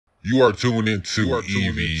You are tuned into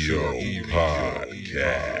EVO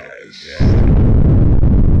Podcast.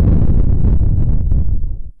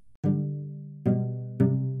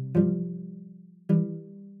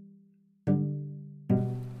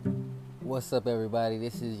 What's up, everybody?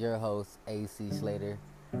 This is your host, AC Slater,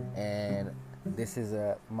 and this is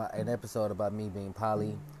an episode about me being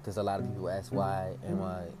poly, because a lot of people ask why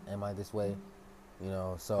am I this way,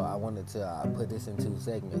 so I wanted to put this in two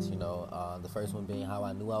segments, the first one being how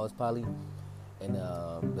I knew I was poly, and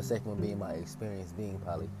the second one being my experience being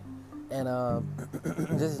poly. And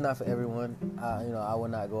this is not for everyone. I will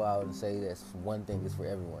not go out and say that one thing is for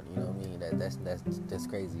everyone. You know what I mean? That's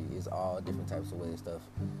crazy. It's all different types of ways stuff.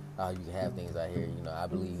 You can have things out here. I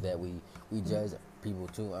believe that we judge people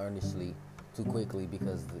too earnestly, too quickly,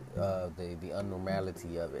 because the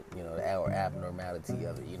unnormality of it. Or abnormality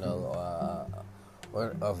of it.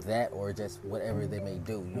 Or of that, or just whatever they may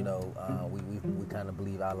do. We kind of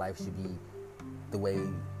believe our life should be the way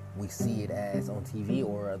we see it as on TV,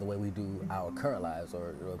 or the way we do our current lives,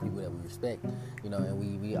 or people that we respect,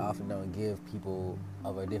 and we often don't give people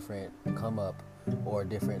of a different come up or a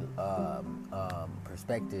different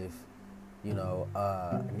perspective,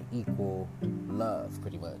 an equal love,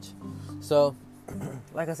 pretty much. So,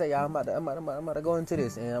 like I said, y'all, I'm about to go into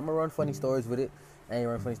this, and I'm gonna run funny stories with it. I ain't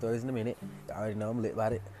run funny stories in a minute. I already know I'm lit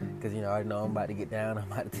about it, because, I already know I'm about to get down. I'm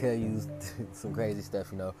about to tell you some crazy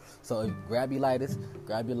stuff, So grab your lighters.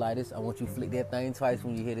 I want you to flick that thing twice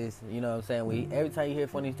when you hear this. You know what I'm saying? Every time you hear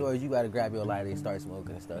funny stories, you got to grab your lighter and start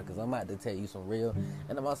smoking and stuff, because I'm about to tell you some real,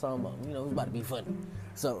 and I'm also, it's about to be funny.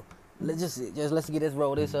 So let's get this,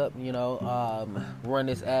 roll this up, run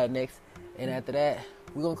this ad next. And after that,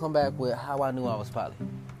 we're going to come back with how I knew I was poly.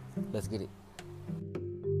 Let's get it.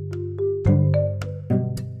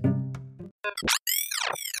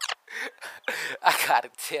 I gotta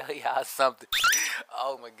tell y'all something.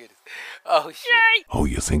 Oh my goodness. Oh shit. Yay! Oh,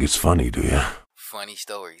 you think it's funny, do you? Funny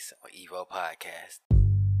stories on Evo Podcast.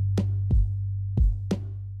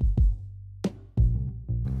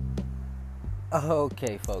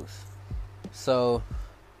 Okay, folks. So,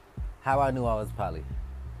 how I knew I was poly.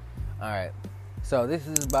 Alright. So this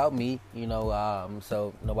is about me,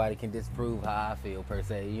 so nobody can disprove how I feel per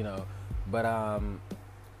se, But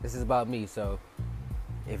this is about me, so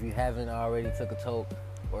if you haven't already took a toke,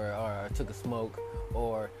 or took a smoke,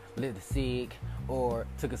 or lit a cig, or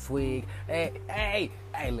took a swig, hey,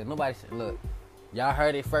 look, y'all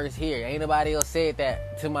heard it first here. Ain't nobody else said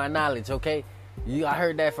that to my knowledge, okay? I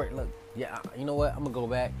heard that first. Look, yeah, you know what? I'm gonna go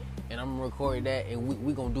back and I'm gonna record that, and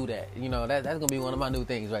we gonna do that. That's gonna be one of my new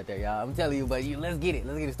things right there, y'all. I'm telling you, but let's get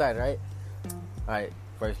it started, right? All right,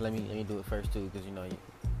 first let me do it first too, because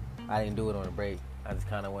I didn't do it on a break. I just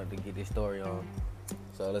kind of wanted to get this story on.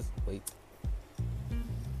 So let's wait.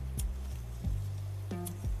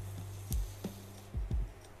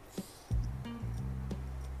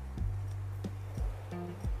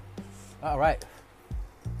 All right.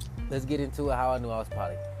 Let's get into it, how I knew I was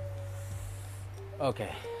poly.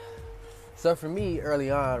 Okay. So for me,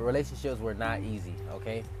 early on, relationships were not easy,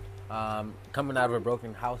 okay? Coming out of a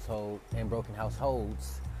broken household and broken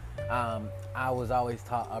households, I was always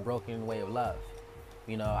taught a broken way of love.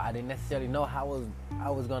 I didn't necessarily know how I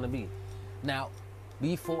was going to be. Now,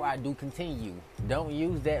 before I do continue, don't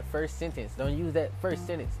use that first sentence. Don't use that first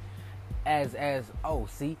sentence as oh,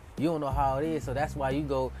 see, you don't know how it is, so that's why you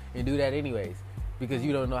go and do that anyways, because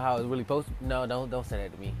you don't know how it's really supposed to be. No, don't say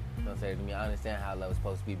that to me. Don't say that to me. I understand how love is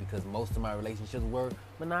supposed to be, because most of my relationships were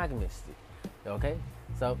monogamous. Okay?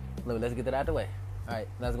 So, let's get that out of the way. All right,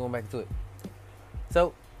 let's go back to it.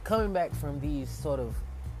 So, coming back from these sort of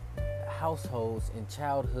households and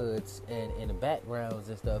childhoods and the backgrounds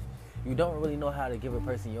and stuff, you don't really know how to give a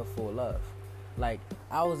person your full love. Like,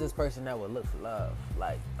 I was this person that would look for love.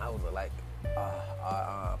 Like, I was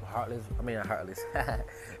heartless. I mean, not heartless.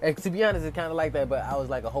 And to be honest, it's kind of like that, but I was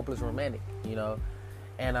like a hopeless romantic,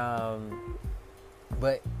 And,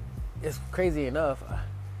 but it's crazy enough,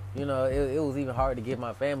 it was even hard to give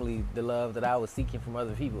my family the love that I was seeking from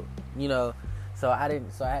other people, So I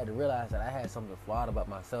had to realize that I had something flawed about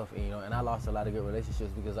myself, and I lost a lot of good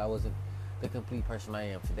relationships because I wasn't the complete person I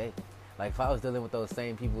am today. Like, if I was dealing with those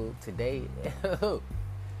same people today,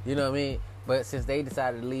 you know what I mean? But since they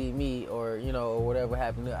decided to leave me, or whatever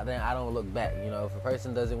happened, then I don't look back. If a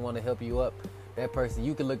person doesn't want to help you up, that person,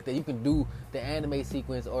 you can look at that. You can do the anime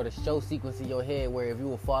sequence or the show sequence in your head where if you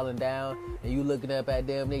were falling down and you looking up at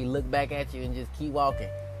them, they look back at you and just keep walking.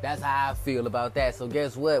 That's how I feel about that. So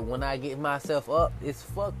guess what? When I get myself up, it's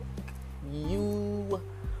fuck you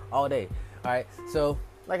all day. All right. So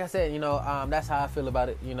like I said, that's how I feel about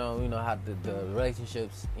it. How the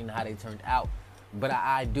relationships, how they turned out. But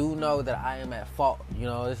I do know that I am at fault. You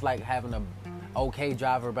know, it's like having a okay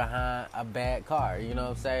driver behind a bad car. You know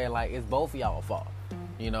what I'm saying? Like, it's both of y'all fault.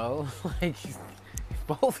 You know, like, it's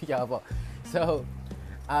both of y'all fault. So,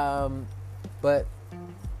 but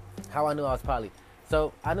how I knew I was poly.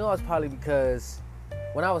 So I knew I was poly because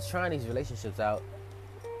when I was trying these relationships out,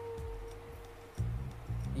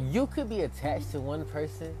 you could be attached to one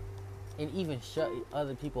person and even shut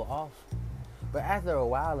other people off. But after a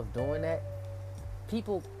while of doing that,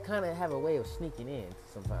 people kind of have a way of sneaking in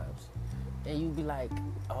sometimes. And you'd be like,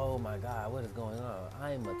 oh my God, what is going on?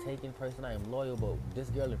 I am a taken person, I am loyal, but this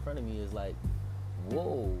girl in front of me is like,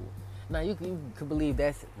 whoa. Now, you could believe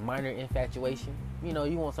that's minor infatuation. You know,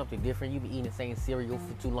 you want something different. You be eating the same cereal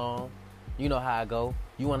for too long. You know how I go.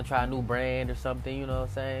 You want to try a new brand or something, you know what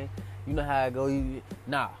I'm saying? You know how I go.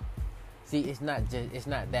 Nah. See, it's not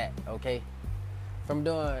that, okay? From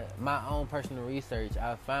doing my own personal research,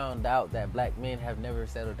 I found out that black men have never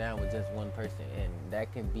settled down with just one person. And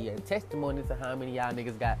that can be a testimony to how many y'all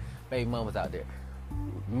niggas got baby mamas out there.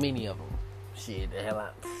 Many of them. Shit, the hell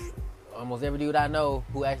almost every dude I know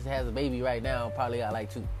who actually has a baby right now probably got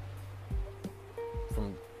like 2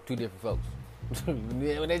 from 2 different folks.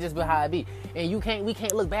 They just be how it be. And we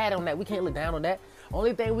can't look bad on that. We can't look down on that.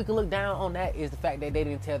 Only thing we can look down on that is the fact that they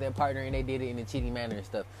didn't tell their partner and they did it in a cheating manner and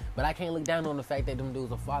stuff. But I can't look down on the fact that them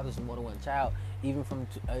dudes are fathers of more than one child, even from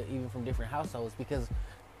different households. Because,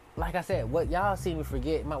 like I said, what y'all seem to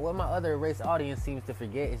forget, what my other race audience seems to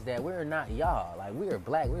forget is that we're not y'all. Like, we are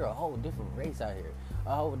black. We're a whole different race out here.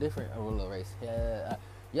 A whole different race.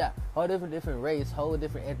 Whole different race, whole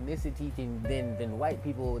different ethnicity than white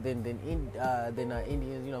people, than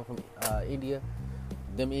Indians. You know, from India,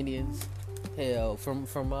 them Indians. Hell, from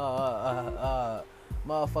motherfucking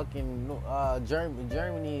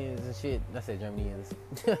Germanyans and shit. I said Germanyans.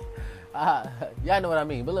 Y'all know what I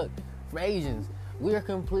mean. But look, from Asians, we are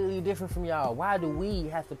completely different from y'all. Why do we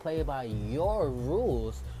have to play by your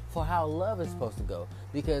rules for how love is supposed to go?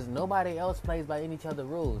 Because nobody else plays by any other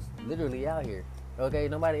rules, literally out here. Okay,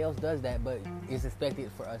 nobody else does that, but it's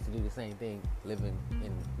expected for us to do the same thing living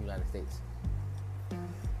in the United States.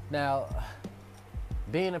 Now,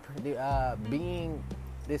 being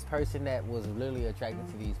this person that was literally attracted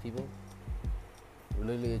to these people,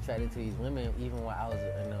 literally attracted to these women, even while I was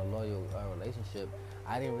in a loyal relationship,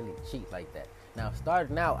 I didn't really cheat like that. Now,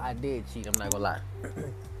 starting out, I did cheat, I'm not gonna lie.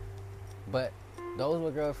 But those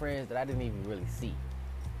were girlfriends that I didn't even really see.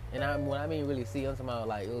 And when I mean really see, I'm talking about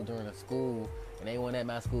like it was during a school and they weren't at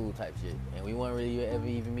my school type shit. And we weren't really ever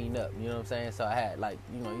even meeting up, you know what I'm saying? So I had like,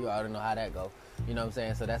 you know, you already know how that go. You know what I'm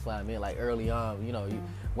saying? So that's why I meant like early on, you know,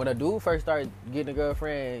 when a dude first started getting a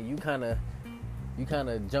girlfriend, you kind of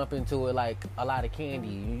jump into it like a lot of candy.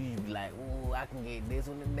 You be like, ooh, I can get this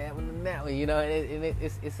one and that one and that one, you know? And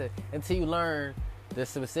it's until you learn the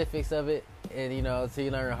specifics of it, and you know, till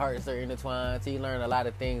you learn hearts are intertwined, till you learn a lot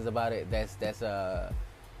of things about it. That's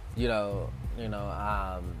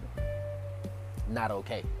not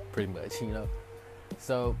okay, pretty much, you know.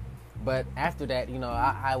 So, but after that, you know,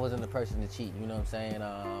 I wasn't the person to cheat. You know what I'm saying?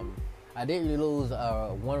 I did really lose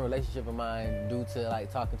one relationship of mine due to like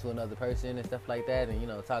talking to another person and stuff like that, and you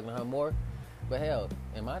know, talking to her more. But hell,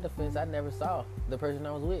 in my defense, I never saw the person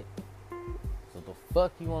I was with. So the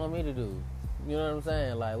fuck you want me to do? You know what I'm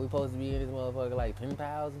saying? Like, we supposed to be in this motherfucker like pen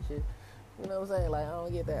pals and shit. You know what I'm saying? Like, I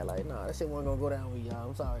don't get that. Like, nah, that shit wasn't gonna go down with y'all.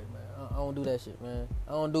 I'm sorry, man. I don't do that shit, man.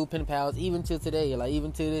 I don't do pen pals even till today. Like,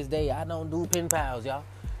 even to this day, I don't do pen pals, y'all.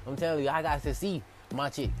 I'm telling you, I got to see my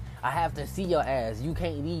chick. I have to see your ass. You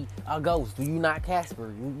can't be a ghost. You not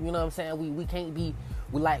Casper. You know what I'm saying? We can't be...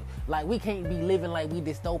 we can't be living like we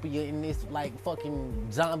dystopia in this like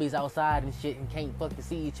fucking zombies outside and shit and can't fucking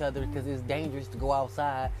see each other because it's dangerous to go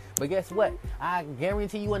outside. But guess what? I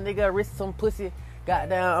guarantee you a nigga risk some pussy.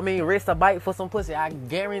 Risk a bite for some pussy. I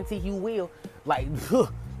guarantee you will. Like,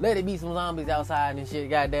 let it be some zombies outside and shit.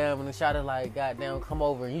 Goddamn, and the shot is like, goddamn, come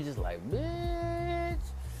over and you just like, bitch.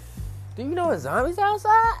 Do you know what zombies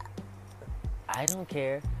outside? I don't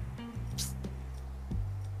care.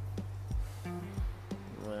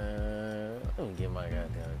 Let me get my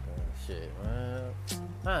goddamn shit, man.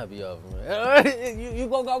 I'll be over, man. you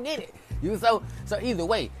gonna go get it. So either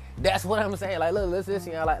way, that's what I'm saying. Like, look,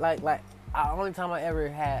 listen, like, the only time I ever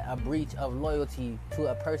had a breach of loyalty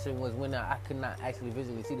to a person was when I could not actually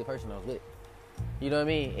visually see the person I was with. You know what I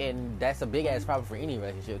mean? And that's a big ass problem for any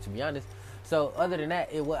relationship, to be honest. So other than that,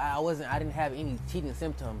 I didn't have any cheating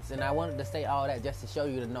symptoms, and I wanted to say all that just to show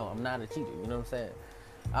you to know I'm not a cheater. You know what I'm saying?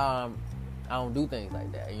 I don't do things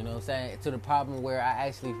like that, you know what I'm saying? To the problem where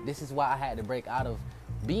this is why I had to break out of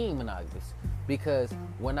being monogamous. because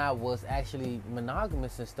when I was actually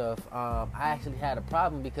monogamous and stuff, I actually had a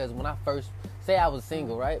problem because when I first, say I was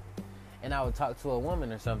single, right? And I would talk to a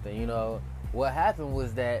woman or something, you know, what happened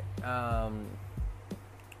was that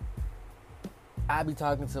I'd be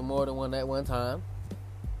talking to more than one at one time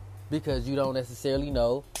because you don't necessarily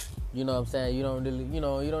know, you know what I'm saying? You don't really, you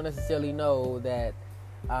don't necessarily know that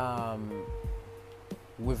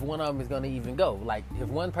if one of them is going to even go. Like,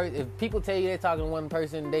 if people tell you they're talking to one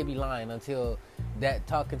person, they be lying until that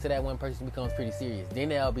talking to that one person becomes pretty serious. Then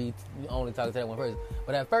they'll be only talking to that one person.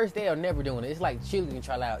 But at first, they are never doing it. It's like cheerleading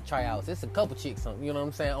tryouts. It's a couple chicks, you know what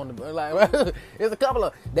I'm saying? On the like, it's a couple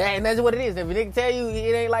of that, and that's what it is. If a nigga tell you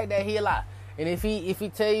it ain't like that, he a lie. And if he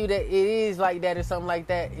tell you that it is like that or something like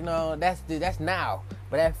that, you know, that's now.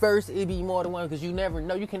 But at first, it be more than one because you never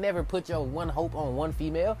know. You can never put your one hope on one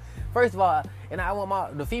female. First of all, and I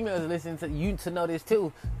want the females listening to you to know this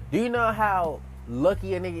too. Do you know how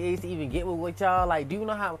lucky a nigga is to even get with y'all? Like, do you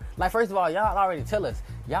know how? Like, first of all, y'all already tell us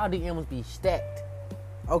y'all DMs be stacked.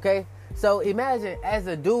 Okay, so imagine as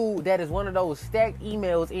a dude that is one of those stacked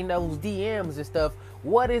emails in those DMs and stuff.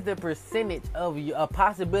 What is the percentage of a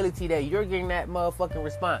possibility that you're getting that motherfucking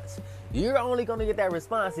response? You're only gonna get that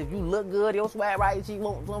response if you look good, your swag right, she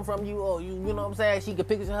wants something from you, or you know what I'm saying? She can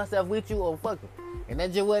picture herself with you, or fuck it. And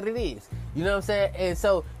that's just what it is. You know what I'm saying? And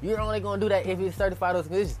so you're only gonna do that if it's certified those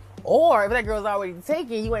conditions. Or if that girl's already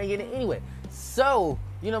taken, you ain't getting it anyway. So,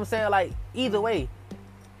 you know what I'm saying? Like, either way,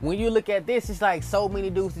 when you look at this, it's like so many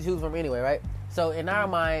dudes to choose from anyway, right? So in our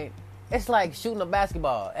mind, it's like shooting a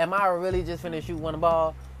basketball. Am I really just finna shoot one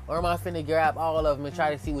ball? Or am I finna grab all of them and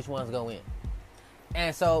try to see which ones go in?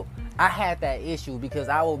 And so I had that issue because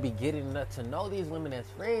I will be getting to know these women as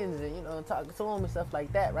friends and, you know, talking to them and stuff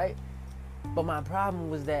like that, right? But my problem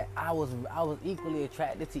was that I was equally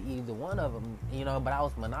attracted to either one of them, you know, but I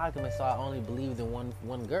was monogamous, so I only believed in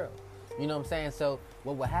one girl. You know what I'm saying? So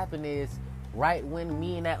what would happen is, right when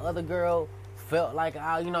me and that other girl felt like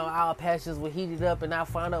our passions were heated up and I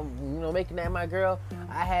found out, you know, making that my girl,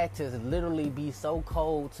 I had to literally be so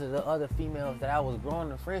cold to the other females that I was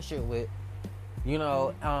growing a friendship with, you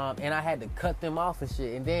know, and I had to cut them off and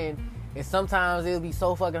shit. And sometimes it'll be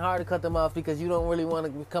so fucking hard to cut them off because you don't really want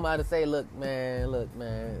to come out and say, look,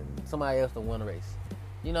 man, somebody else don't win the race.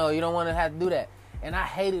 You know, you don't want to have to do that. And I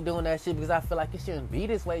hated doing that shit because I feel like it shouldn't be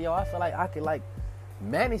this way, yo. I feel like I could, like,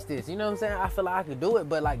 manage this, you know what I'm saying? I feel like I could do it,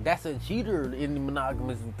 but, like, that's a cheater in the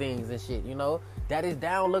monogamous things and shit, you know? That is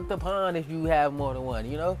down looked upon if you have more than one,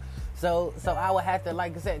 you know? So I would have to,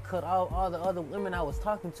 like I said, cut all the other women I was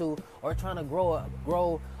talking to or trying to grow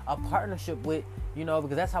a partnership with, you know,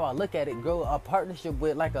 because that's how I look at it. Grow a partnership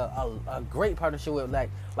with, like, a great partnership with, like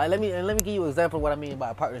let me give you an example of what I mean by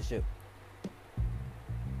a partnership.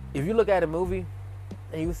 If you look at a movie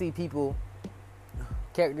and you see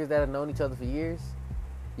characters that have known each other for years,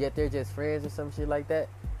 yet they're just friends or some shit like that,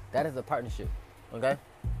 that is a partnership, okay?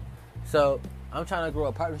 So I'm trying to grow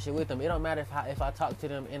a partnership with them. It don't matter if I talk to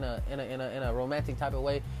them in a romantic type of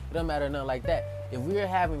way. It don't matter nothing like that. If we're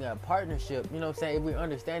having a partnership, you know what I'm saying, if we're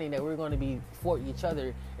understanding that we're going to be for each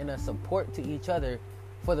other and a support to each other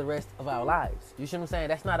for the rest of our lives. You see what I'm saying?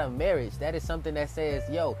 That's not a marriage. That is something that says,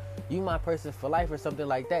 yo, you my person for life or something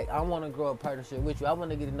like that. I want to grow a partnership with you. I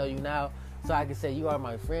want to get to know you now so I can say you are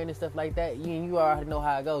my friend and stuff like that. You already know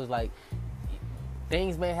how it goes. Like,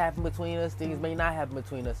 things may happen between us, things may not happen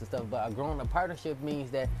between us and stuff, but a growing a partnership means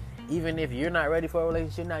that even if you're not ready for a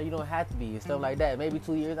relationship now, you don't have to be and stuff like that. Maybe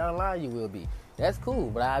 2 years down the line you will be. That's cool,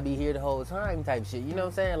 but I'll be here the whole time type shit. You know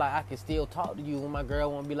what I'm saying? Like, I can still talk to you when my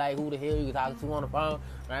girl won't be like, who the hell you talking to on the phone?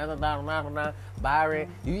 Byron.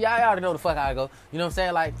 Y'all already know the fuck how I go. You know what I'm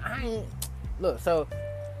saying? Like, look, so,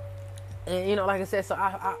 and you know, like I said, so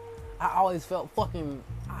I always felt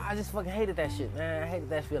I just fucking hated that shit, man. I hated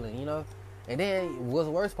that feeling, you know? And then what's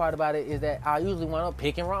the worst part about it is that I usually wind up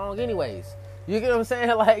picking wrong anyways. You get what I'm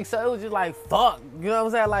saying? Like, so it was just like, fuck. You know what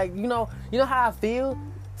I'm saying? Like, you know how I feel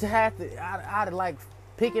to have to, out of like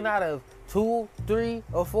picking out of 2, 3,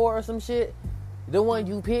 or 4 or some shit. The one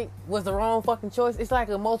you picked was the wrong fucking choice. It's like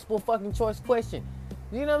a multiple fucking choice question.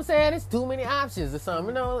 You know what I'm saying? It's too many options or something.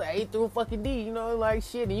 You know, A through fucking D. You know, like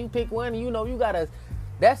shit. And you pick one, and you know you gotta.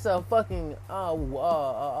 That's a fucking a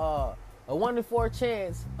 1 in 4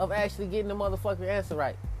 chance of actually getting the motherfucking answer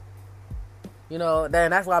right. You know,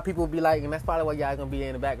 that's why people be like, and that's probably why y'all gonna be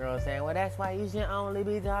in the background saying, well, that's why you should only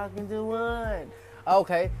be talking to one.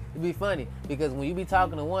 Okay, it'd be funny, because when you be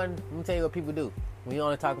talking to one, let me tell you what people do. When you're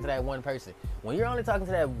only talking to that one person. When you're only talking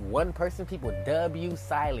to that one person, people dub you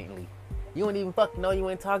silently. You don't even fucking know you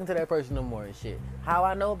ain't talking to that person no more and shit. How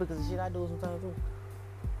I know? Because the shit I do sometimes too.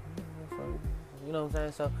 You know what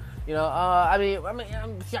I'm saying? So You know, I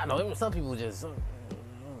know some people just.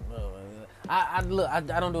 I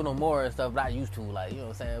don't do no more and stuff, but I used to, like, you know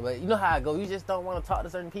what I'm saying? But you know how I go. You just don't want to talk to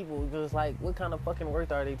certain people because, like, what kind of fucking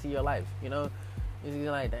worth are they to your life, you know?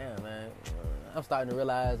 You're like, damn, man. I'm starting to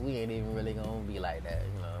realize we ain't even really gonna be like that,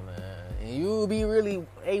 you know, man. And you would be really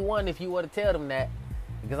A1 if you were to tell them that,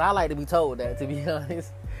 because I like to be told that, to be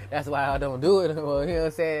honest. That's why I don't do it anymore, you know what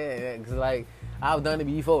I'm saying? Because, like, I've done it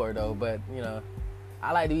before, though, but, you know,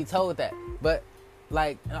 I like to be told that. But,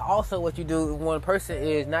 like, also what you do with one person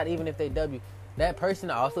is, not even if they W, that person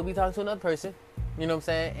also be talking to another person, you know what I'm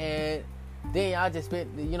saying? And then y'all just spent,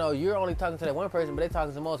 you know, you're only talking to that one person, but they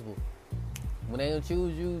talking to multiple. When they don't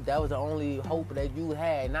choose you, that was the only hope that you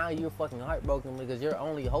had. Now you're fucking heartbroken because your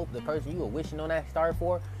only hope, the person you were wishing on that star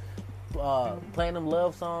for, playing them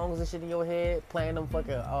love songs and shit in your head, playing them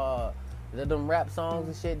fucking them rap songs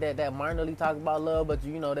and shit that minorly talk about love, but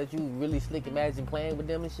you know that you really slick imagine playing with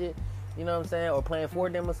them and shit. You know what I'm saying? Or playing for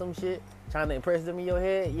them or some shit, trying to impress them in your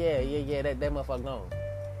head. Yeah, that motherfucker gone.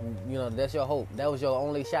 You know, that's your hope. That was your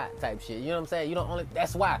only shot type shit. You know what I'm saying? You don't only.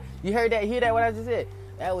 That's why you hear that what I just said.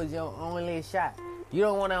 That was your only shot. You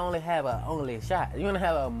don't want to only have a only shot. You want to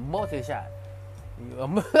have a multi-shot.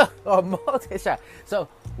 A multi-shot. So,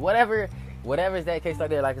 whatever is that case like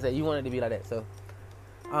that, like I said, you want it to be like that. So,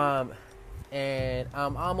 and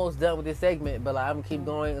I'm almost done with this segment, but like, I'm going to keep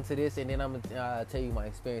going into this, and then I'm going to tell you my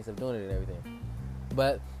experience of doing it and everything.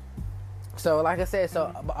 But, so, like I said,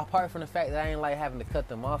 so apart from the fact that I ain't like having to cut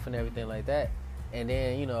them off and everything like that, and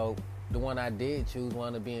then, you know, the one I did choose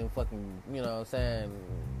wound up being fucking, you know what I'm saying,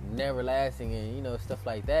 never lasting and, you know, stuff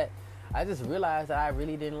like that. I just realized that I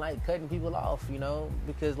really didn't like cutting people off, you know,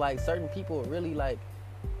 because, like, certain people really, like,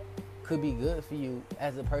 could be good for you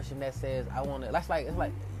as a person that says, I want to, it's like,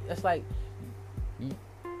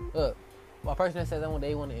 a person that says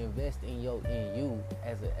they want to invest in you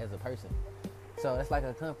as a person. So it's like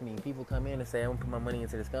a company. People come in and say, I want to put my money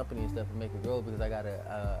into this company and stuff and make it grow because I got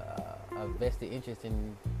a vested interest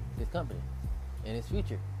in this company and its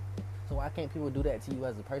future. So why can't people do that to you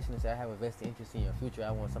as a person and say, I have a vested interest in your future,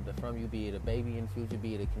 I want something from you, be it a baby in the future,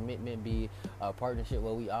 be it a commitment, be it a partnership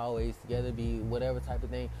where we always together, be whatever type of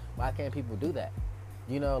thing. Why can't people do that?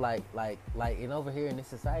 You know, like, and over here in this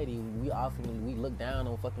society, we look down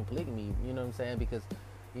on fucking polygamy, you know what I'm saying? Because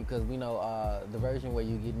we know the version where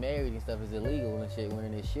you get married and stuff is illegal and shit,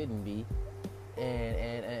 when it shouldn't be.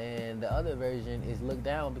 And the other version is looked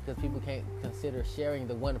down because people can't consider sharing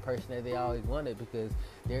the one person that they always wanted because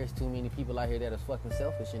there's too many people out here that are fucking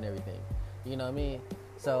selfish and everything. You know what I mean?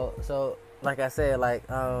 So like I said,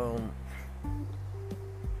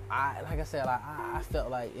 I felt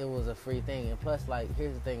like it was a free thing. And plus, like,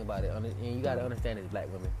 here's the thing about it, and you gotta understand it's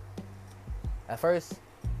black women. At first,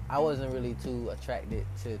 I wasn't really too attracted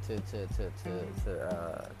to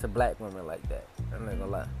black women like that. I'm not gonna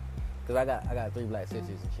lie. Cause I got 3 black sisters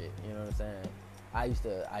and shit, you know what I'm saying? I used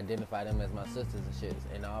to identify them as my sisters and shit,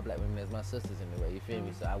 and all black women as my sisters in the way, you feel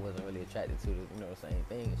me? So I wasn't really attracted to the, you know, the same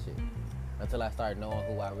thing and shit. Until I started knowing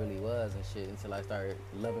who I really was and shit, until I started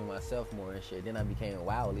loving myself more and shit. Then I became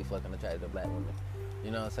wildly fucking attracted to black women. You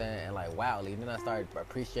know what I'm saying? And like wildly. Then I started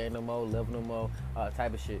appreciating them more, loving them more,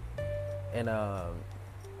 type of shit. And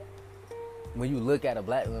when you look at a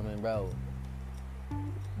black woman, bro,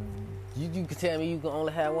 you can tell me you can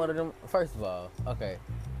only have one of them. First of all, okay,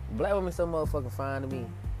 black women so motherfucking fine to me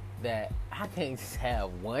that I can't just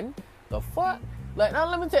have one. The fuck? Like, now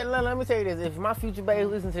let me tell you this. If my future babe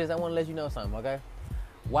listens to this, I want to let you know something, okay?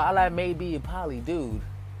 While I may be a poly dude,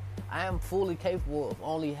 I am fully capable of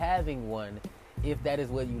only having one if that is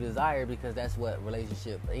what you desire, because that's what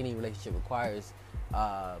any relationship requires,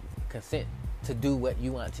 consent to do what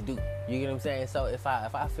you want to do. You get what I'm saying? So if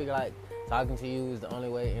I figure like talking to you is the only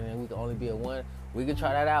way and then we can only be a one, we can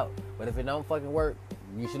try that out. But if it don't fucking work,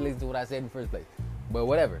 you should listen to what I said in the first place. But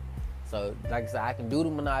whatever. So, like I said, I can do the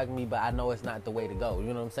monogamy, but I know it's not the way to go. You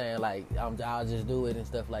know what I'm saying? Like, I'll just do it and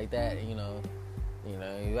stuff like that. And, you know,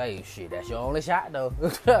 hey, shit, that's your only shot, though.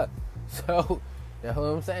 So, that's what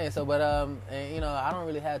I'm saying. So, but, and, you know, I don't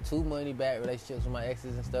really have too many bad relationships with my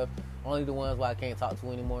exes and stuff. Only the ones where I can't talk to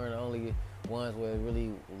anymore, and only ones where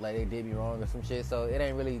really, like, they did me wrong or some shit. So, it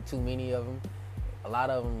ain't really too many of them. A lot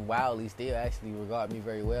of them wildly still actually regard me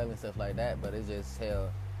very well and stuff like that, but it's just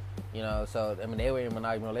hell. You know, so, I mean, they were in a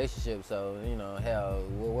monogamy relationship, so, you know, hell,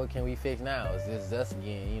 what can we fix now? It's just us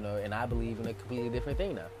again, you know, and I believe in a completely different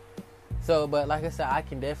thing now. So, but like I said, I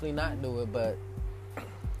can definitely not do it, but,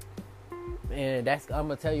 and I'm going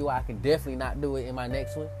to tell you why I can definitely not do it in my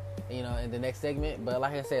next one, you know, in the next segment. But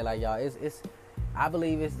like I said, like, y'all, I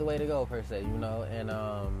believe it's the way to go, per se, you know, and,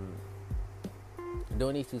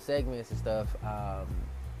 doing these 2 segments and stuff,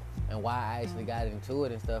 and why I actually got into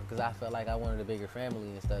it and stuff, because I felt like I wanted a bigger family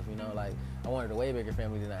and stuff, you know, like I wanted a way bigger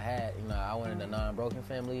family than I had. You know, I wanted a non-broken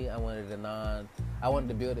family. I wanted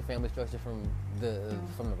to build a family structure from the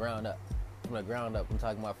ground up. From the ground up, I'm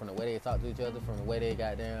talking about from the way they talk to each other, from the way they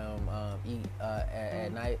goddamn eat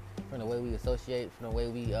at night, from the way we associate, from the way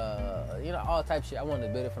we you know, all type of shit. I wanted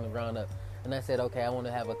to build it from the ground up. And I said, okay, I want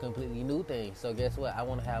to have a completely new thing. So guess what? I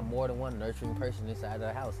want to have more than one nurturing person inside of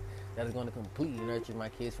the house that is going to completely nurture my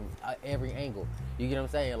kids from every angle. You get what I'm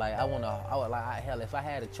saying? Like, hell, if I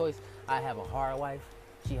had a choice, I'd have a hard wife.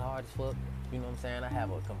 She hard as fuck. You know what I'm saying? I have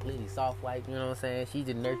a completely soft wife. You know what I'm saying? She's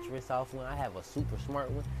a nurturing soft one. I have a super smart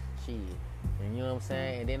one. And you know what I'm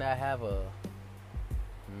saying? And then I have I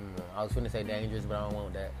was finna say dangerous, but I don't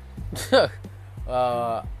want that.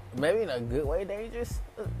 Maybe in a good way dangerous.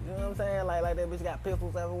 You know what I'm saying? Like that bitch got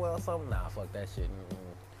pistols everywhere or something. Nah, fuck that shit.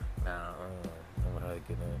 Nah, I'm gonna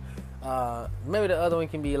get that. Maybe the other one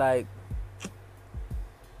can be like,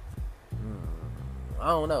 I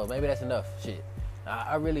don't know. Maybe that's enough. Shit.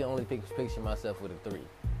 I really only picture myself with a 3.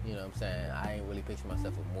 You know what I'm saying? I ain't really picture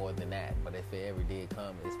myself with more than that. But if it ever did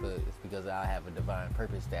come, it's because I have a divine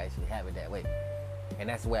purpose to actually have it that way. And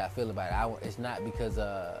that's the way I feel about it. It's not because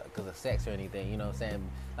of sex or anything. You know what I'm saying?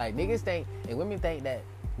 Like, niggas think, and women think that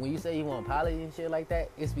when you say you want poly and shit like that,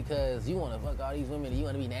 it's because you want to fuck all these women, you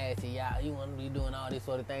want to be nasty, y'all, you want to be doing all these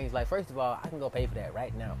sort of things. Like, first of all, I can go pay for that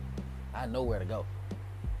right now. I know where to go.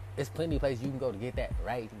 There's plenty of places you can go to get that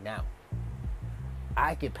right now.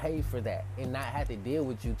 I could pay for that and not have to deal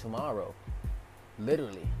with you tomorrow.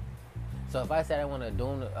 Literally. So if I said I want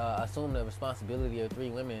to assume the responsibility of 3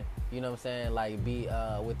 women, you know what I'm saying, like be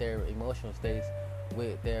with their emotional states,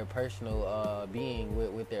 with their personal being,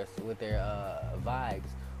 with their vibes,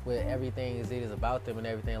 with everything as it is about them and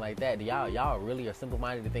everything like that. Do y'all really are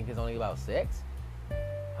simple-minded to think it's only about sex?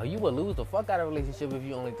 Oh, you would lose the fuck out of a relationship if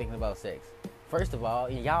you only thinking about sex. First of all,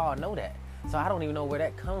 y'all know that. So I don't even know where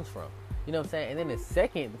that comes from. You know what I'm saying? And then the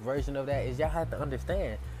second version of that is y'all have to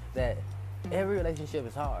understand that every relationship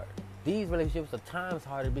is hard. These relationships are times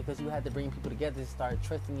harder because you have to bring people together to start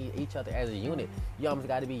trusting each other as a unit. You almost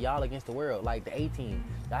got to be y'all against the world, like the A-Team.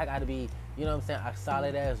 Y'all got to be, you know what I'm saying, a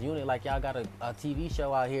solid ass unit. Like y'all got a TV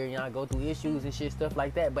show out here and y'all go through issues and shit, stuff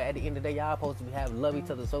like that. But at the end of the day, y'all supposed to love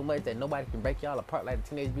each other so much that nobody can break y'all apart like the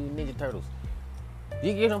Teenage Mutant Ninja Turtles.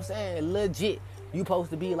 You get what I'm saying? Legit. You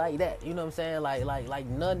supposed to be like that, you know what I'm saying? Like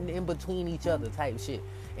nothing in between each other type shit.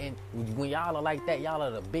 And when y'all are like that, y'all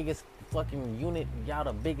are the biggest fucking unit. Y'all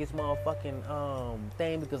the biggest motherfucking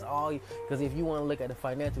thing because if you want to look at the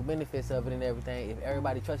financial benefits of it and everything, if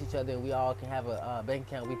everybody trusts each other and we all can have a bank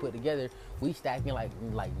account we put together, we stacking like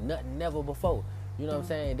nothing never before. You know what I'm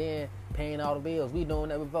saying? Then paying all the bills, we doing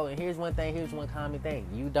that before. And here's one common thing: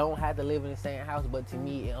 you don't have to live in the same house, but to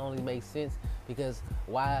me, it only makes sense because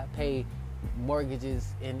why pay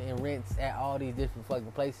mortgages and rents at all these different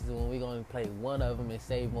fucking places when we're going to play one of them and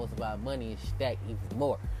save most of our money and stack even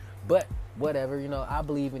more. But whatever, you know, I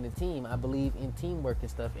believe in the team. I believe in teamwork and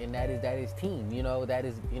stuff, and that is team, you know, that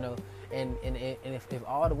is, you know, and if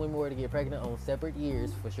all the women were to get pregnant on separate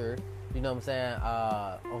years, for sure, you know what I'm saying,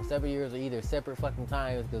 on separate years or either separate fucking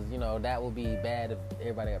times, because, you know, that would be bad if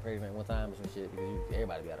everybody got pregnant at one time or some shit, because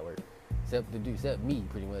everybody be out of work, except me,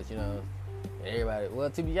 pretty much, you know. Everybody, well,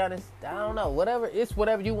 to be honest, I don't know. Whatever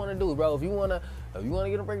you want to do, bro. If you wanna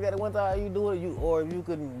get them pregnant at one time, you do it. Or if you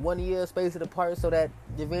could 1 year space it apart so that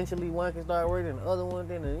eventually one can start working, and the other one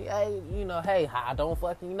then, hey, you know, hey, I don't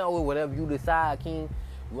fucking know. Whatever you decide, King,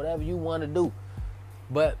 whatever you want to do.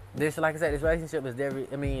 But this, like I said, this relationship is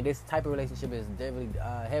this type of relationship is definitely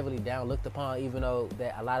heavily down looked upon, even though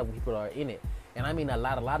that a lot of people are in it. And I mean a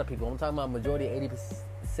lot of people. I'm talking about majority, 80%.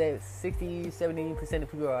 60-70% of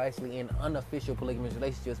people are actually in unofficial polygamous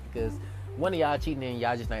relationships because one of y'all cheating and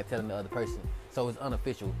y'all just not telling the other person, so it's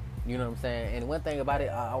unofficial. You know what I'm saying? And one thing about it,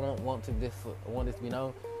 I want this to be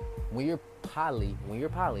known: when you're poly,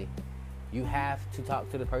 you have to talk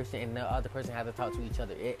to the person, and the other person has to talk to each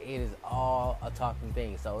other. It is all a talking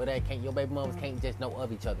thing. So your baby mamas can't just know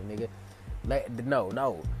of each other, nigga.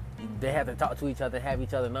 No. They have to talk to each other, have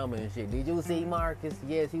each other number and shit. Did you see Marcus?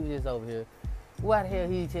 Yes, he was just over here. Why the hell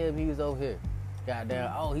he tell me he was over here?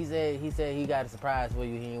 Goddamn. Oh, he said he got a surprise for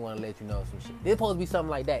you. He didn't want to let you know some shit. It's supposed to be something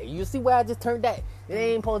like that. You see where I just turned that? It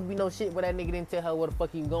ain't supposed to be no shit where that nigga didn't tell her where the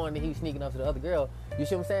fuck he was going and he was sneaking up to the other girl. You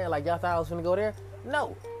see what I'm saying? Like, y'all thought I was finna go there?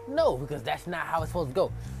 No, because that's not how it's supposed to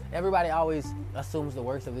go. Everybody always assumes the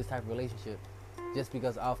worst of this type of relationship just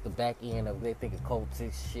because off the back end of they think of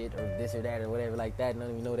cultist shit or this or that or whatever like that. None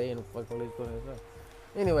of you know they in a fucking relationship.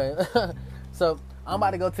 Anyway, so I'm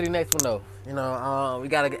about to go to the next one though. You know, we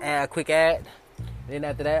gotta add a quick ad. Then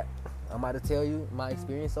after that, I'm about to tell you my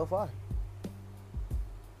experience so far.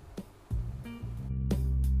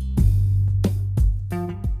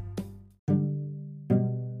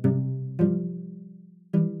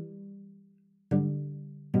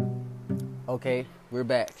 Okay, we're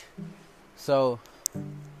back. So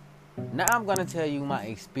now I'm gonna tell you my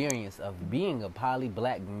experience of being a poly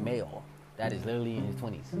black male that is literally in his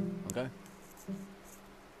 20s. Okay,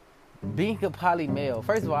 being a poly male.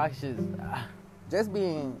 First of all, just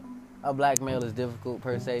being a black male is difficult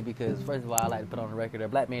per se because first of all, I like to put on the record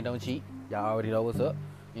that black men don't cheat. Y'all already know what's up.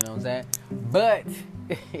 You know what I'm saying? But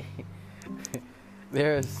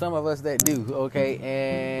there's some of us that do, okay?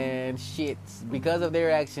 And shit, because of their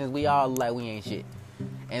actions, we all like we ain't shit.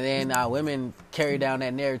 And then women carry down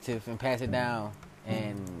that narrative and pass it down.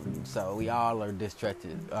 And so we all are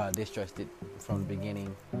distrusted from the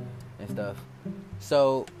beginning and stuff.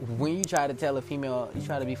 So when you try to tell a female, you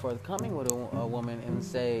try to be forthcoming with a woman and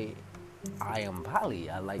say, I am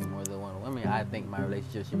poly, I like more than one woman, I think my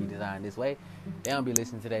relationship should be designed this way. They don't be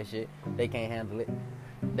listening to that shit. They can't handle it.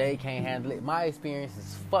 My experience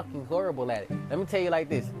is fucking horrible at it. Let me tell you like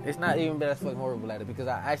this. It's not even that it's fucking horrible at it because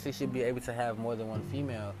I actually should be able to have more than one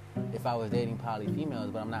female if I was dating poly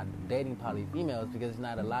females, but I'm not dating poly females because there's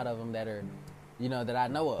not a lot of them that are, that I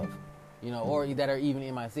know of, or that are even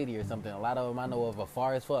in my city or something. A lot of them I know of are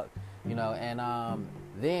far as fuck, and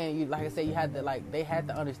then you, like I said, you had to they had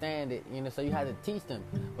to understand it, so you had to teach them.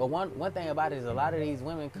 But one thing about it is a lot of these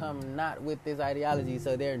women come not with this ideology,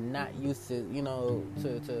 so they're not used to,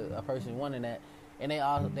 to a person wanting that, and they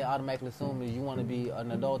automatically assume that you want to be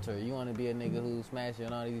an adulterer, you want to be a nigga who's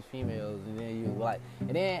smashing all these females, and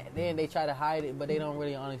then they try to hide it, but they don't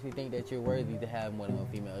really honestly think that you're worthy to have more than one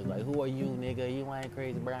female. It's like, who are you, nigga? You ain't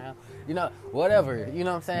Crazy Brown, whatever, you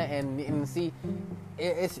know what I'm saying? And see,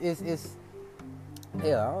 it's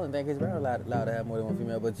yeah, I don't think it's very allowed to have more than one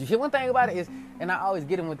female. But one thing about it is, and I always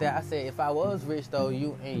get him with that. I said, if I was rich though,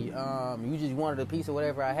 you just wanted a piece of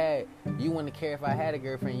whatever I had, you wouldn't care if I had a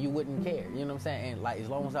girlfriend. You wouldn't care. You know what I'm saying? And as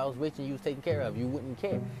long as I was rich and you was taken care of, you wouldn't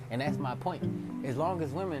care. And that's my point. As long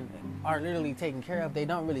as women are literally taken care of, they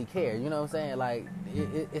don't really care. You know what I'm saying?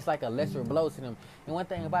 It's like a lesser blow to them. And one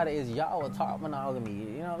thing about it is, y'all were taught monogamy.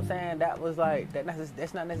 You know what I'm saying? That was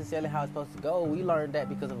that's not necessarily how it's supposed to go. We learned that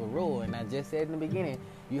because of a rule. And I just said in the beginning,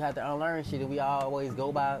 you have to unlearn shit, and we always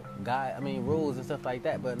go by rules and stuff like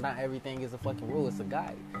that. But not everything is a fucking rule; it's a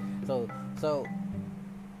guide. So,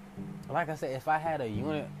 like I said, if I had a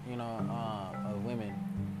unit, of women,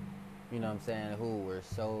 you know what I'm saying, who were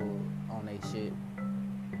so on their shit,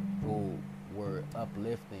 who were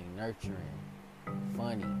uplifting, nurturing,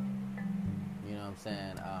 funny, you know what I'm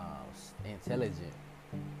saying, intelligent,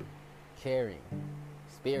 caring,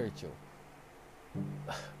 spiritual,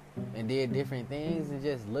 and did different things and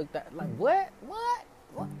just looked at like, what?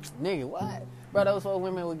 Nigga, what? Bro, those 4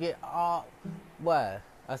 women would get all, what?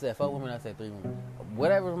 I said 4 women, I said 3 women.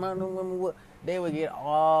 Whatever amount of women would, they would get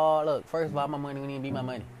all, look, first of all, my money wouldn't even be my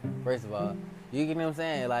money. First of all. You get what I'm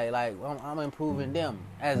saying? Like I'm improving them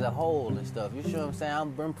as a whole and stuff. You see what I'm saying?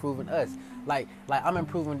 I'm improving us. Like I'm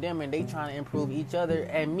improving them and they trying to improve each other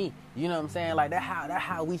and me. You know what I'm saying? Like that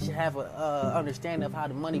how we should have a understanding of how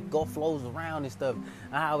the money flows around and stuff,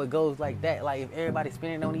 and how it goes like that. Like if everybody's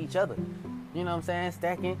spending on each other. You know what I'm saying?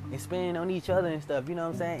 Stacking and spending on each other and stuff. You know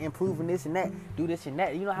what I'm saying? Improving this and that. Do this and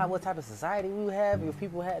that. You know what type of society we would have if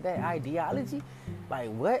people had that ideology? Like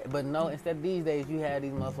what? But no, instead of these days, you have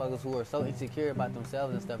these motherfuckers who are so insecure about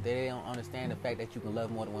themselves and stuff that they don't understand the fact that you can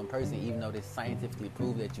love more than one person, even though it's scientifically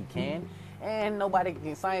proved that you can. And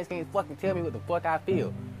science can't fucking tell me what the fuck I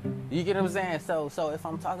feel. You get what I'm saying? So if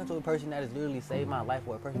I'm talking to a person that has literally saved my life,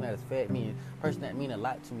 or a person that has fed me, a person that mean a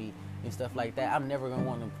lot to me and stuff like that, I'm never gonna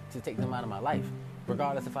want to take them out of my life.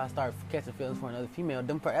 Regardless if I start catching feelings for another female,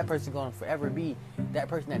 that person gonna forever be that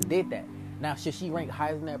person that did that. Now, should she rank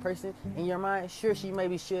higher than that person in your mind? Sure, she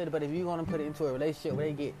maybe should, but if you're gonna put it into a relationship where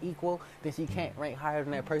they get equal, then she can't rank higher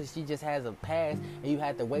than that person. She just has a past, and you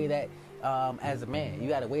have to weigh that as a man. You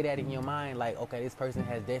gotta weigh that in your mind, like, okay, this person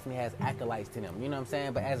definitely has acolytes to them. You know what I'm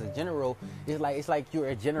saying? But as a general, it's like you're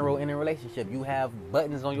a general in a relationship. You have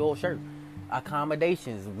buttons on your shirt,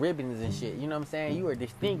 accommodations, ribbons and shit. You know what I'm saying? You are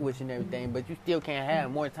distinguished and everything, but you still can't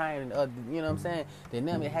have more time than other, you know what I'm saying, than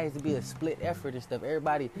them. It has to be a split effort and stuff.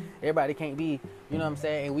 Everybody can't be, you know what I'm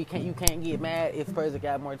saying? And you can't get mad if the person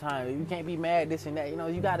got more time. You can't be mad this and that. You know,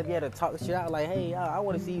 you got to be able to talk shit out like, hey, I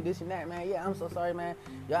want to see you this and that, man. Yeah, I'm so sorry, man.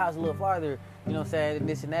 Your house a little farther, you know what I'm saying, than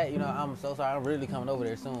this and that. You know, I'm so sorry. I'm really coming over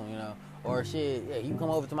there soon, you know. Or shit, yeah, you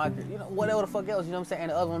come over to my, you know, whatever the fuck else, you know what I'm saying?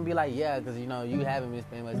 And the other one be like, yeah, because, you know, you haven't been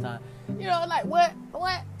spending much time. You know, like, what?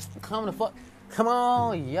 Come the fuck. Come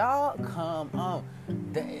on, y'all. Come on.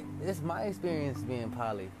 It's my experience being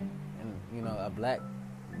poly, and a black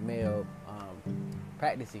male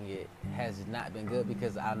practicing it has not been good,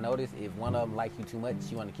 because I noticed if one of them likes you too much,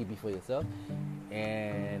 you want to keep you for yourself.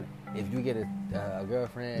 And if you get a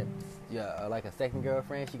girlfriend, like a second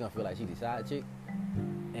girlfriend, she gonna feel like she the side chick.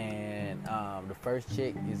 And the first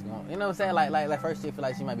chick is going, you know what I'm saying? Like first chick feel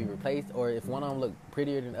like she might be replaced, or if one of them look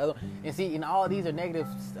prettier than the other. And see, all these are negative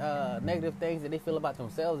things that they feel about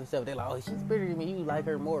themselves and stuff. They're like, oh, she's prettier than me, you like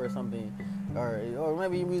her more or something. Or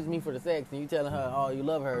maybe you use me for the sex and you telling her, oh, you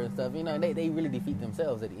love her and stuff. And they really defeat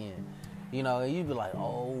themselves at the end. And you'd be like,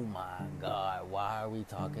 oh my God, why are we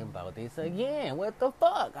talking about this again? What the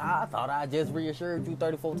fuck? I thought I just reassured you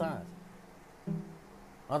 34 times.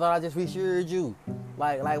 I thought I just reassured you.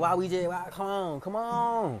 Like why we just, come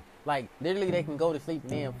on. Like, literally they can go to sleep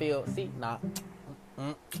and then feel, see, nah,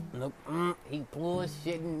 he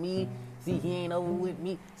bullshitting me. See, he ain't over with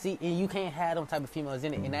me. See, and you can't have them type of females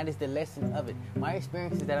in it. And that is the lesson of it. My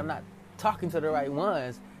experience is that I'm not talking to the right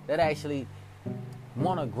ones that actually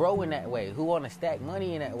want to grow in that way, who want to stack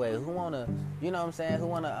money in that way, who want to, who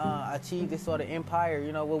want to achieve this sort of empire,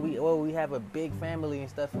 where we have a big family and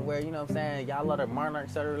stuff, and where, y'all are the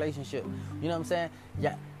monarchs of the relationship.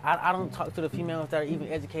 Yeah, I don't talk to the females that are even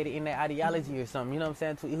educated in that ideology or something,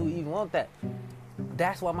 who even want that.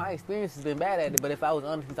 That's why my experience has been bad at it. But if I was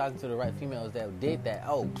honestly talking to the right females that did that,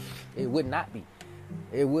 it would not be.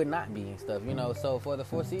 It would not be and stuff, So for the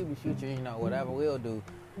foreseeable future, whatever we'll do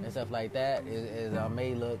and stuff like that is I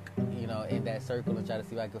may look, in that circle and try to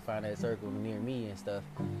see if I can find that circle near me and stuff,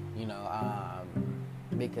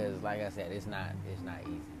 because like I said, it's not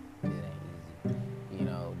easy. It ain't easy,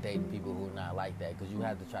 dating people who are not like that, because you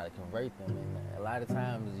have to try to convert them, and a lot of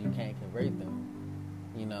times you can't convert them,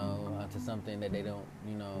 to something that they don't,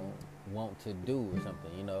 want to do or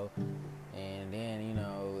something, and then,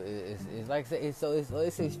 it's like I said,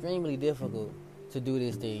 it's extremely difficult to do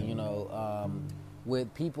this thing,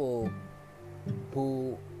 with people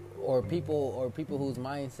who, or people whose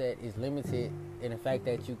mindset is limited in the fact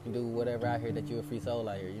that you can do whatever out here, that you're a free soul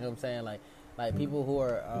out here. You know what I'm saying? Like people who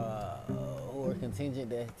are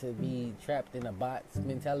contingent to be trapped in a box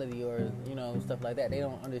mentality, or stuff like that. They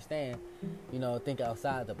don't understand, think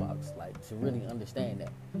outside the box, like to really understand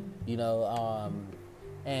that,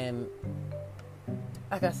 and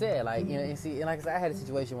like I said, and see, and like I said, I had a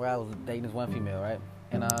situation where I was dating this one female, right?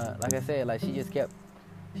 And like I said, like she just kept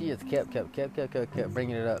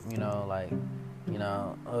bringing it up,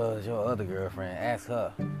 it's your other girlfriend, ask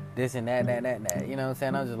her this and that. You know what I'm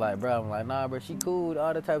saying? I'm just like, bro, I'm like, nah, bro, she cool,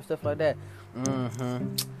 all the type of stuff like that.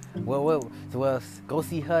 Well, go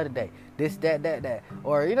see her today. This, that.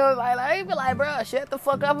 Or, I be like, bro, shut the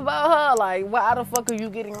fuck up about her. Like, why the fuck are you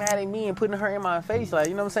getting mad at me and putting her in my face? Like,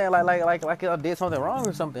 you know what I'm saying? Like I did something wrong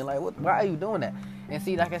or something. Like, why are you doing that? And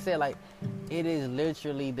see, like I said, like, it is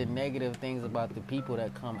literally the negative things about the people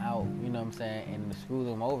that come out, you know what I'm saying, and screw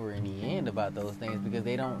them over in the end about those things, because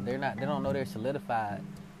they don't know they're solidified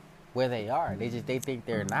where they are. They think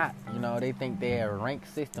they're not, they think they're a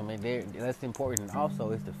ranked system, and that's important. And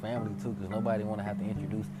also, it's the family too, because nobody want to have to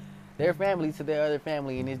introduce their family to their other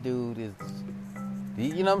family, and this dude is,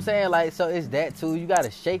 you know what I'm saying? Like, so it's that too. You got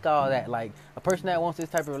to shake all that. Like, a person that wants this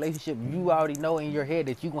type of relationship, you already know in your head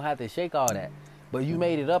that you going to have to shake all that. But you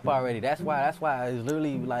made it up already. That's why it's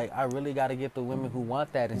literally like, I really got to get the women who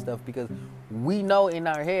want that and stuff, because we know in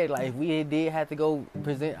our head, like, if we did have to go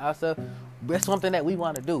present ourselves, that's something that we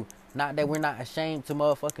want to do. Not that we're not ashamed to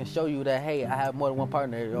motherfucking show you that, hey, I have more than one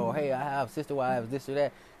partner, or hey, I have sister wives, this or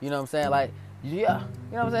that. You know what I'm saying? Like, yeah,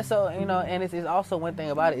 you know what I'm saying? So, and it's also one thing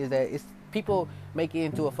about it is that it's people make it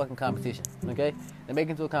into a fucking competition, okay? They make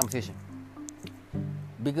it into a competition.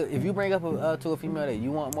 Because if you bring up to a female that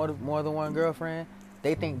you want more than one girlfriend,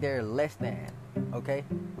 they think they're less than, okay?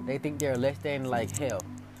 They think they're less than like hell.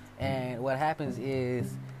 And what happens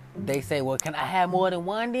is they say, well, can I have more than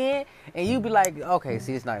one then? And you be like, okay,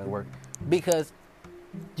 see, it's not going to work. Because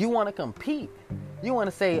you want to compete. You want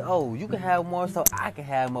to say, oh, you can have more, so I can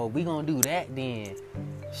have more. We going to do that then.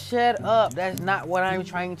 Shut up. That's not what I'm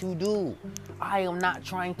trying to do. I am not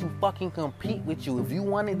trying to fucking compete with you. If you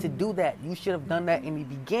wanted to do that, you should have done that in the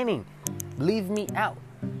beginning. Leave me out.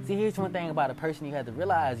 See, here's one thing about a person you have to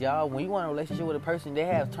realize, y'all. When you want a relationship with a person, they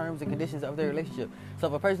have terms and conditions of their relationship. So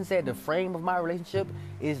if a person said the frame of my relationship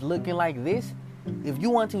is looking like this, if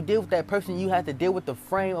you want to deal with that person, you have to deal with the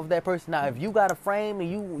frame of that person. Now, if you got a frame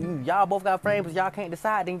and y'all both got frames, but y'all can't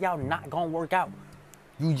decide, then y'all not gonna work out.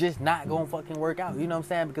 You just not gonna fucking work out. You know what I'm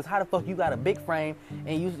saying? Because how the fuck you got a big frame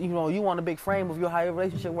and you want a big frame of how your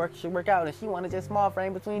relationship should work out, and she want a just small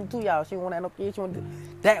frame between the two of y'all. She want to have no kids.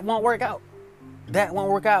 That won't work out. that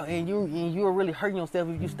won't work out, and you are really hurting yourself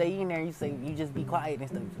if you stay in there and you just be quiet and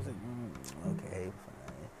stuff. Just like, okay,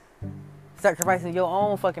 fine. Sacrificing your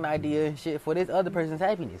own fucking idea and shit for this other person's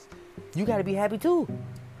happiness. You gotta be happy too.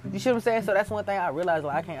 You see what I'm saying? So that's one thing I realized.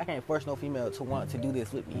 Like, I can't force no female to want to do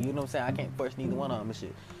this with me. You know what I'm saying? I can't force neither one of them and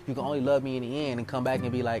shit. You can only love me in the end and come back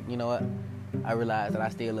and be like, you know what? I realize that I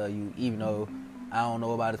still love you, even though I don't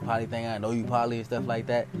know about this poly thing. I know you poly and stuff like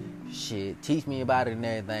that. Shit, teach me about it and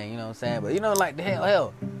everything. You know what I'm saying? But you know, like the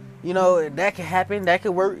hell, you know, that could happen. That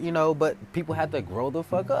could work. You know, but people have to grow the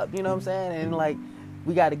fuck up. You know what I'm saying? And like,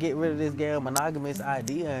 we got to get rid of this damn monogamous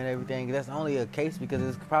idea and everything. That's only a case because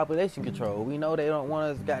it's population control. We know they don't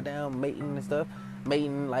want us goddamn mating and stuff.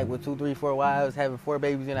 Mating like with 2, 3, 4 wives, having 4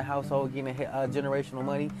 babies in a household, getting generational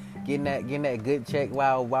money, getting that good check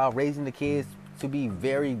while raising the kids to be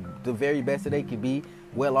the very best that they could be,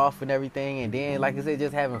 well off and everything. And then, like I said,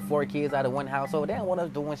 just having 4 kids out of one household. They don't want us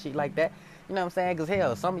doing shit like that. You know what I'm saying? Because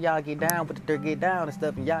hell, some of y'all get down, but they get down and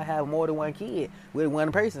stuff, and y'all have more than one kid with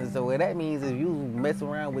one person. So what that means is you mess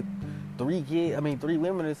around with 3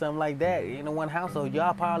 women or something like that in one household,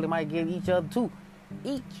 y'all probably might give each other 2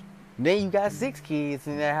 each. Then you got 6 kids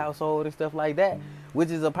in that household and stuff like that, which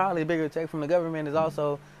is probably a bigger check from the government. Is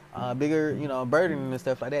also bigger, you know, burden and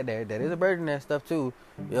stuff like that. That is a burden and stuff too.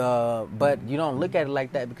 But you don't look at it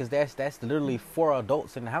like that because that's literally 4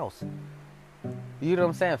 adults in the house. You know what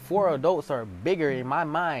I'm saying? 4 adults are bigger in my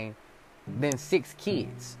mind than 6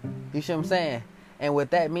 kids. You see what I'm saying? And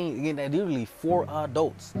what that means, again, that literally 4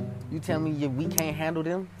 adults. You telling me we can't handle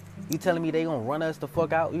them? You telling me they gonna run us the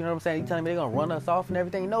fuck out? You know what I'm saying? You telling me they gonna run us off and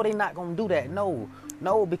everything? No, they not gonna do that. No,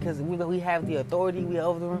 because we have the authority. We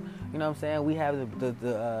over them. You know what I'm saying? We have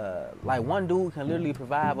the like one dude can literally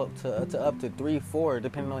provide up to 3, 4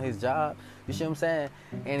 depending on his job. You see what I'm saying?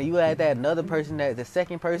 And you had that another person, that the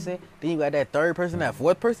second person, then you got that third person, that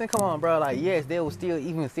fourth person. Come on, bro. Like, yes, there was still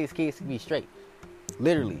even 6 kids to be straight.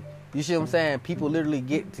 Literally. You see what I'm saying? People literally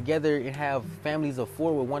get together and have families of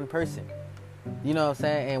 4 with one person. You know what I'm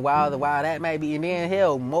saying? And while that might be, and then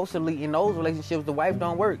hell, mostly in those relationships, the wife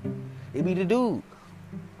don't work. It be the dude.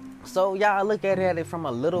 So y'all look at it from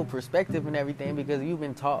a little perspective and everything because you've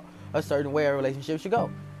been taught a certain way a relationship should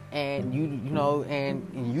go. And you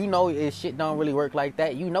know if shit don't really work like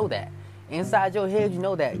that, you know that. Inside your head, you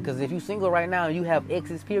know that. Because if you single right now and you have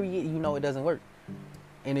exes, period, you know it doesn't work.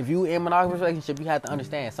 And if you in a monogamous relationship, you have to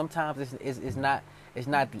understand. Sometimes it's not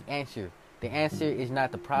the answer. The answer is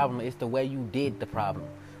not the problem. It's the way you did the problem.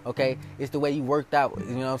 Okay? It's the way you worked out.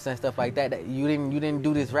 You know what I'm saying? Stuff like that. That you didn't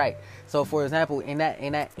do this right. So for example, in that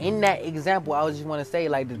example, I just want to say,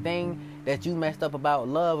 like, the thing that you messed up about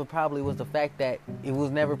love probably was the fact that it was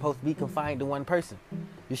never supposed to be confined to one person.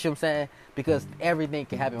 You see what I'm saying? Because everything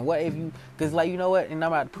can happen. What if you? Because, like, you know what? And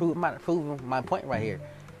I'm about to prove my point right here.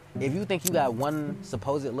 If you think you got one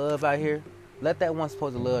supposed love out here, let that one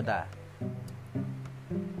supposed love die.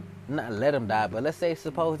 Not let them die, but let's say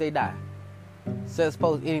suppose they die. So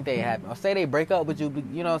suppose anything happen, or say they break up with you.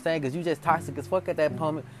 You know what I'm saying? Because you just toxic as fuck at that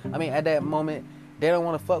moment. At that moment, they don't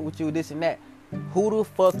want to fuck with you, this and that. Who the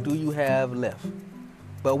fuck do you have left?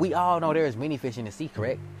 But we all know there's many fish in the sea,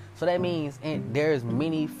 correct? So that means there's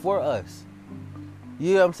many for us.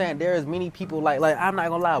 You know what I'm saying? There's many people like I'm not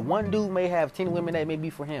gonna lie. One dude may have 10 women that may be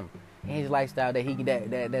for him and his lifestyle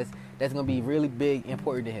that's gonna be really big,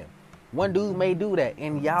 important to him. One dude may do that,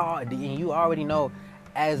 and you already know,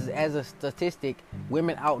 as a statistic,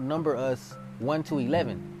 women outnumber us 1 to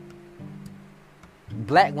 11.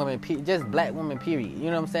 Black women, just black women, period. You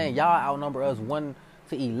know what I'm saying? Y'all outnumber us 1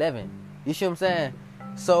 to 11. You see what I'm saying?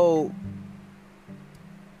 So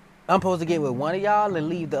I'm supposed to get with one of y'all and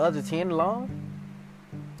leave the other 10 alone?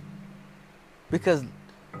 Because,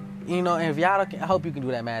 you know, if y'all don't, I hope you can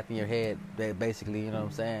do that math in your head, basically, you know what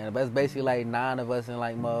I'm saying? But it's basically like 9 of us and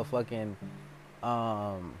like motherfucking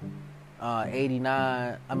 89,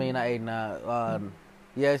 not 89,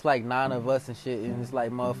 yeah, it's like 9 of us and shit, and it's like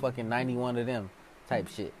motherfucking 91 of them type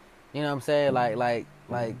shit. You know what I'm saying? Like,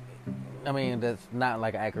 that's not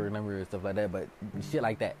like an accurate number and stuff like that, but shit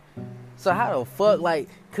like that. So how the fuck, like,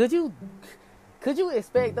 could you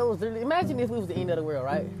expect those? Imagine if it was the end of the world,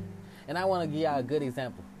 right? And I want to give y'all a good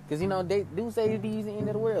example. Because, you know, they do say it's the end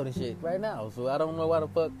of the world and shit right now. So I don't know why the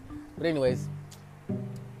fuck. But anyways,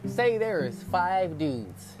 say there is 5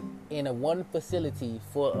 dudes in a one facility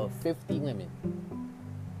full of 50 women.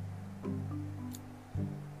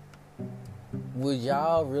 Would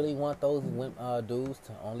y'all really want those dudes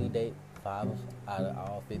to only date 5 out of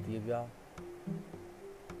all 50 of y'all?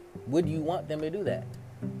 Would you want them to do that?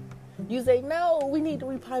 You say, no, we need to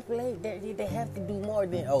repopulate. They have to do more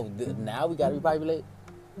than, now we got to repopulate?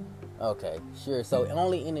 Okay, sure. So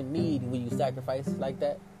only in the need will you sacrifice like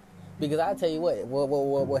that? Because I tell you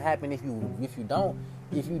what happen if you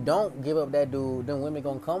don't give up that dude, then women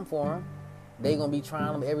gonna come for him. They gonna be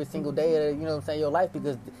trying them every single day of, you know what I'm saying, your life,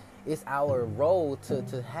 because it's our role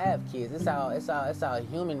to have kids. It's our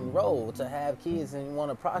human role to have kids and want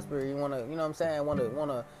to prosper. You want to, you know what I'm saying, want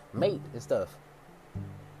to mate and stuff.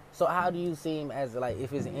 So how do you seem as, like,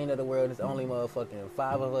 if it's the end of the world, it's only motherfucking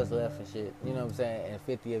 5 of us left and shit, you know what I'm saying, and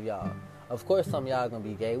 50 of y'all. Of course some of y'all gonna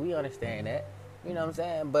be gay. We understand that. You know what I'm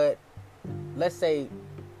saying? But let's say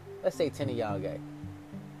 10 of y'all gay.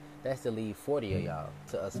 That's to leave 40 of y'all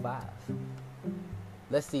to us 5.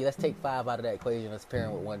 Let's take 5 out of that equation. Let's pair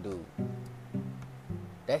him with one dude.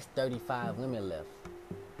 That's 35 women left.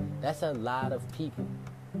 That's a lot of people.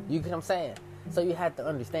 You get what I'm saying? So you have to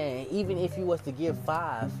understand, even if you was to give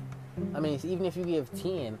 5, even if you give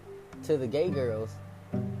 10 to the gay girls,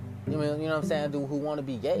 you know what I'm saying, who want to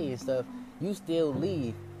be gay and stuff, you still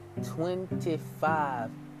leave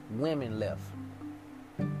 25 women left.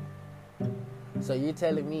 So you're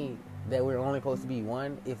telling me that we're only supposed to be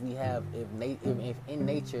one if in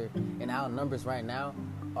nature, and our numbers right now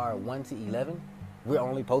are 1 to 11, we're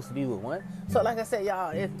only supposed to be with one? So like I said,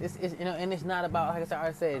 y'all, it's you know, and it's not about, like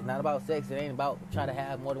I said, it's not about sex. It ain't about trying to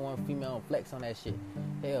have more than one female and flex on that shit.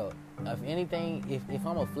 Hell, if anything, if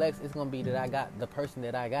I'm a flex, it's gonna be that I got the person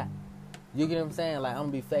that I got. You get what I'm saying? Like, I'm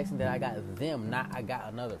gonna be flexing that I got them, not I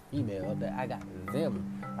got another female, that I got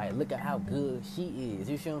them. Like, look at how good she is.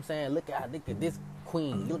 You see what I'm saying? Look at this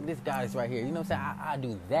queen. Look at this goddess right here. You know what I'm saying? I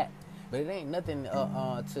do that. But it ain't nothing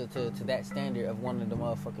to that standard of wanting the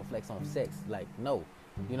motherfucking flex on sex. Like, no.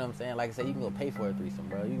 You know what I'm saying? Like I said, you can go pay for a threesome,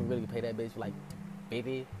 bro. You can really pay that bitch for like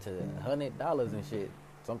 $50 to $100 and shit.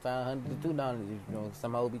 Sometimes $100 to $2. You know,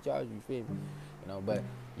 some hoes be charging. You feel me? You know, but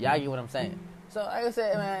y'all get what I'm saying. So like I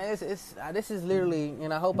said, man, this is literally,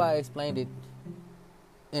 and I hope I explained it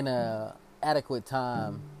in a adequate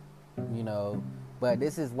time, you know. But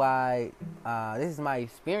this is why, this is my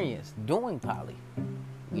experience doing poly,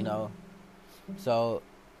 you know. So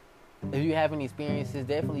if you have any experiences,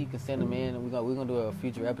 definitely you can send them in. We're gonna do a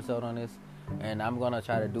future episode on this, and I'm gonna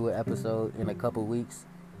try to do an episode in a couple weeks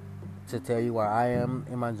to tell you where I am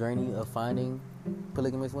in my journey of finding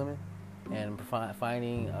polygamous women and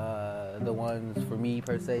finding the ones for me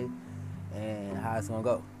per se, and how it's gonna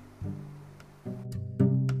go.